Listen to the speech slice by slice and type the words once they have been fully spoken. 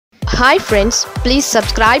Hi friends, please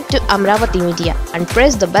subscribe to Amaravathi Media and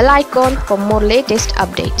press the bell icon for more latest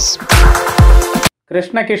updates.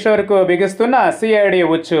 Krishna కిషోర్కు బిగుస్తున్న CID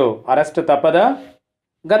ఉచ్చు arrest తప్పదా?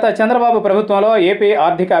 గత చంద్రబాబు ప్రభుత్వంలో AP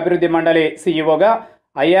ఆర్థిక అభివృద్ధి మండలి సీఈఓగా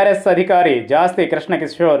ఐఆర్ఎస్ అధికారి జాస్తి కృష్ణ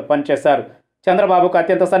కిషోర్ పనిచేశారు. చంద్రబాబుకు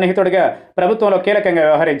అత్యంత సన్నిహితుడిగా ప్రభుత్వంలో కీలకంగా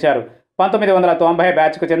వ్యవహరించారు. 1990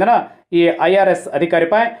 బ్యాచ్కు చెందిన ఈ ఐఆర్ఎస్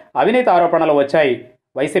అధికారిపై అవినీతి ఆరోపణలు వచ్చాయి.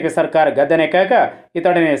 వైసీపీ సర్కార్ గద్దెనెక్కాక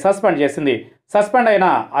ఇతడిని సస్పెండ్ చేసింది. సస్పెండ్ అయిన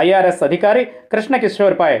ఐఆర్ఎస్ అధికారి కృష్ణ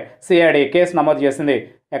కిషోర్పై సిఐడి కేసు నమోదు చేసింది.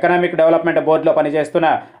 ఎకనామిక్ డెవలప్మెంట్ బోర్డులో పనిచేస్తున్న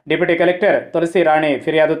డిప్యూటీ కలెక్టర్ తులసి రాణి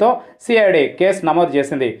ఫిర్యాదుతో సిఐడి కేసు నమోదు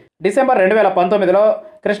చేసింది. డిసెంబర్ 2019లో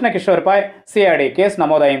కృష్ణ కిషోర్పై సిఐడి కేసు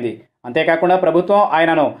నమోదైంది. అంతేకాకుండా ప్రభుత్వం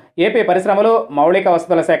ఆయనను ఏపీ పరిశ్రమలు మౌలిక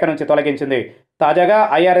వసతుల శాఖ నుంచి తొలగించింది. తాజాగా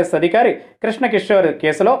ఐఆర్ఎస్ అధికారి కృష్ణ కిషోర్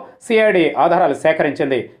కేసులో సిఐడి ఆధారాలు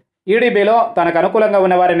సేకరించింది. ఈడీబీలో తనకు అనుకూలంగా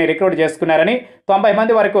ఉన్న వారిని రిక్రూట్ చేసుకున్నారని, 90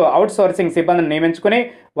 మంది వరకు అవుట్ సోర్సింగ్ సిబ్బందిని నియమించుకుని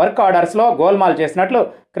వర్క్ ఆర్డర్స్లో గోల్మాల్ చేసినట్లు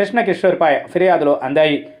కృష్ణ కిషోర్పై ఫిర్యాదులు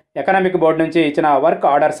అందాయి. ఎకనామిక్ బోర్డు నుంచి ఇచ్చిన వర్క్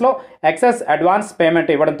ఆర్డర్స్లో ఎక్సెస్ అడ్వాన్స్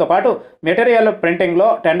పేమెంట్ ఇవ్వడంతో పాటు మెటీరియల్ ప్రింటింగ్లో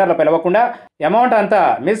టెండర్లు పిలవకుండా అమౌంట్ అంతా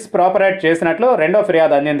మిస్ప్రాపరేట్ చేసినట్లు రెండో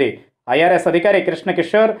ఫిర్యాదు అందింది. ఐఆర్ఎస్ అధికారి కృష్ణ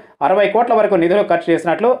కిషోర్ 60 కోట్ల వరకు నిధులు ఖర్చు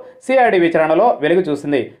చేసినట్లు సిఐడి విచారణలో వెలుగు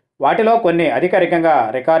చూసింది. వాటిలో కొన్ని అధికారికంగా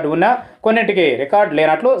రికార్డు ఉన్నా కొన్నింటికి రికార్డు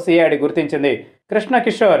లేనట్లు సిఐడి గుర్తించింది. కృష్ణ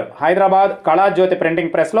కిషోర్ హైదరాబాద్ కళాజ్యోతి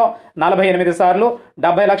ప్రింటింగ్ ప్రెస్లో 48 సార్లు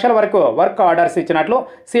 70 లక్షల వరకు వర్క్ ఆర్డర్స్ ఇచ్చినట్లు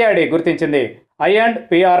సిఐడి గుర్తించింది.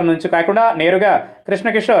 ఐ&పిఆర్ నుంచి కాకుండా నేరుగా కృష్ణ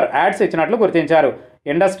కిషోర్ యాడ్స్ ఇచ్చినట్లు గుర్తించారు.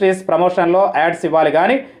 ఇండస్ట్రీస్ ప్రమోషన్లో యాడ్స్ ఇవ్వాలి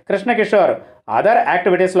కానీ కృష్ణ కిషోర్ అదర్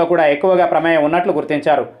యాక్టివిటీస్లో కూడా ఎక్కువగా ప్రమేయం ఉన్నట్లు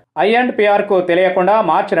గుర్తించారు. ఐ&పిఆర్కు తెలియకుండా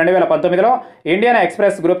మార్చి 2019లో ఇండియన్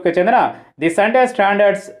ఎక్స్ప్రెస్ గ్రూప్కి చెందిన the Sunday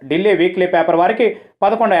standards Delhi weekly paper వారికి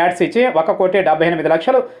 11 యాడ్స్ ఇచ్చి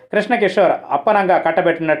 1,78,00,000 కృష్ణ కిషోర్ అప్పనంగా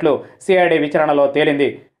కట్టబెట్టినట్లు సిఐడి విచారణలో తేలింది.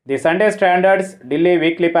 The Sunday standards Delhi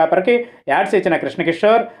weekly పేపర్కి యాడ్స్ ఇచ్చిన కృష్ణ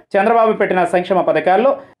కిషోర్ చంద్రబాబు పెట్టిన సంక్షేమ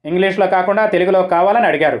పథకాల్లో ఇంగ్లీష్లో కాకుండా తెలుగులో కావాలని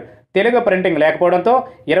అడిగారు. తెలుగు ప్రింటింగ్ లేకపోవడంతో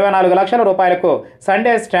 24 లక్షల రూపాయలకు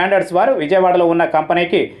సండే స్టాండర్డ్స్ వారు విజయవాడలో ఉన్న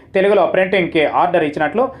కంపెనీకి తెలుగులో ప్రింటింగ్కి ఆర్డర్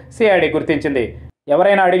ఇచ్చినట్లు సిఐడి గుర్తించింది.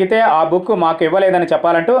 ఎవరైనా అడిగితే ఆ బుక్ మాకు ఇవ్వలేదని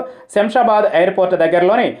చెప్పాలంటూ శంషాబాద్ ఎయిర్పోర్ట్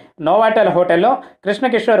దగ్గరలోని నోవాటెల్ హోటల్లో కృష్ణ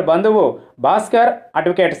కిషోర్ బంధువు Bhaskar,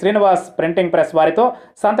 advocate Srinivas printing press వారితో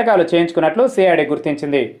సంతకాలు చేయించుకున్నట్లు సిఐడి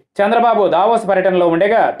గుర్తించింది. చంద్రబాబు దావోస్ పర్యటనలో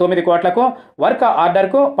ఉండగా 9 కోట్లకు వర్క్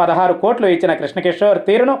ఆర్డర్కు 16 కోట్లు ఇచ్చిన కృష్ణ కిషోర్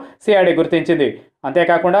తీరును సిఐడి గుర్తించింది.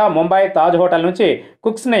 అంతేకాకుండా ముంబై తాజ్ హోటల్ నుంచి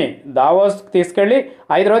కుక్స్ని దావోస్ తీసుకెళ్లి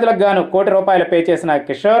 5 రోజులకు గాను ₹1 కోటి పే చేసిన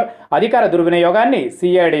కిషోర్ అధికార దుర్వినియోగాన్ని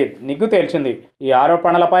సిఐడి నిగ్గు తేల్చింది. ఈ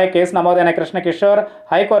ఆరోపణలపై కేసు నమోదైన కృష్ణ కిషోర్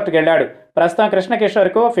హైకోర్టుకు వెళ్లాడు. ప్రస్తుతం కృష్ణ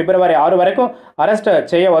కిషోర్కు ఫిబ్రవరి 6 వరకు అరెస్ట్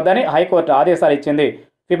చేయవద్దని హైకోర్టు ఆదేశాలు ఇచ్చింది.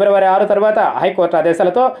 ఫిబ్రవరి 6 తర్వాత హైకోర్టు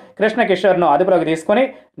ఆదేశాలతో కృష్ణ కిషోర్ను అదుపులోకి తీసుకుని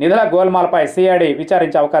నిధుల గోల్మాల్పై సిఐడి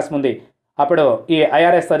విచారించే అవకాశం ఉంది. అప్పుడు ఈ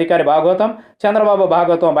ఐఆర్ఎస్ అధికారి భాగోతం, చంద్రబాబు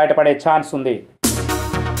భాగోతం బయటపడే ఛాన్స్ ఉంది.